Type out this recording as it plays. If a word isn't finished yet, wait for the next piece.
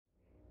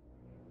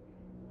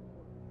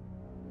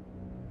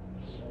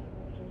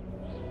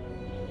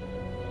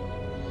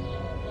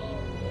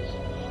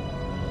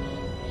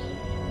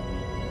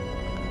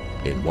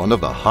In one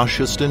of the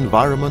harshest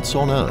environments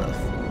on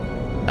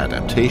Earth,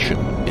 adaptation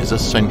is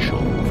essential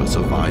for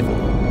survival.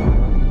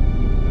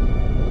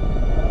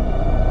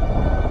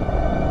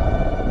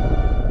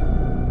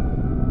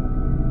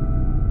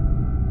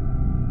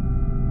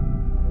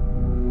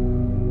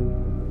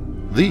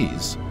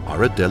 These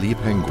are Adelie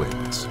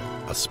penguins,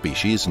 a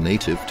species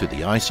native to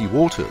the icy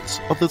waters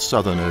of the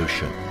Southern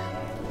Ocean.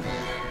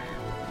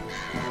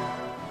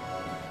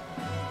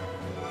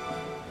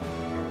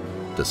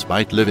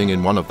 Despite living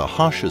in one of the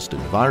harshest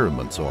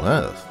environments on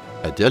Earth,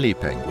 Adelie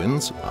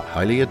penguins are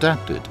highly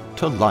adapted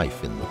to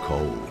life in the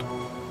cold.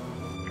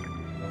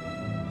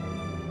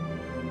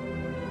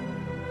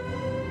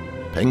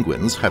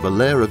 Penguins have a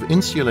layer of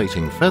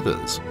insulating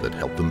feathers that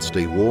help them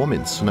stay warm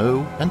in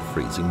snow and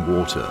freezing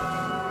water.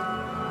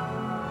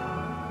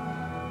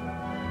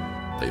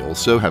 They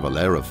also have a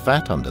layer of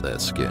fat under their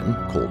skin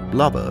called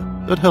blubber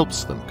that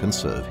helps them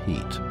conserve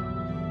heat.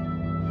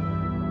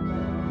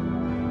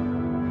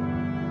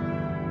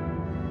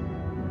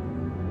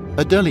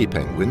 Adelie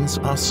penguins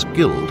are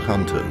skilled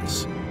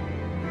hunters,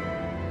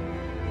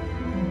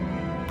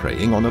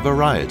 preying on a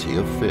variety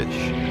of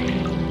fish.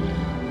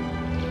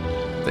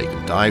 They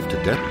can dive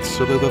to depths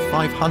of over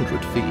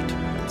 500 feet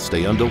and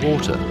stay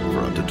underwater for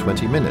up to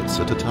 20 minutes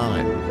at a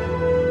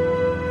time.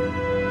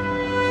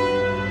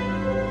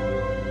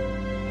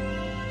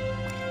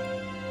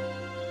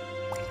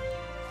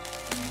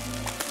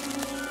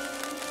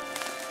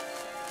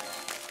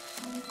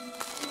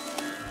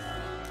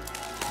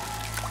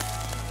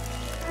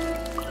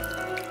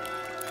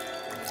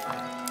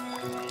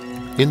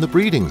 In the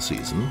breeding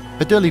season,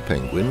 Adelie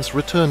penguins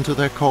return to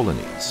their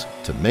colonies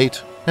to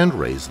mate and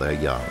raise their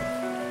young.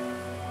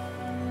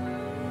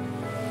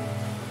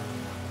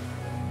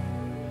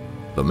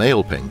 The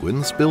male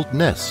penguins build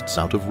nests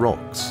out of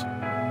rocks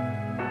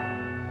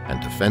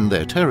and defend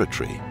their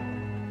territory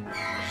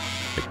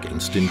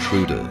against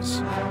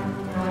intruders.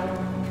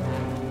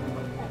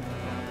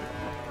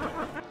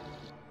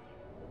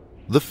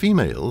 The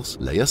females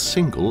lay a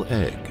single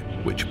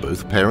egg, which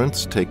both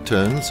parents take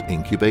turns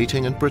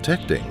incubating and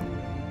protecting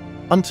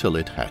until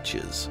it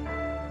hatches,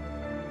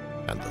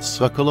 and the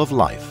circle of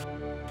life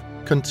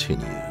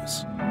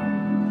continues.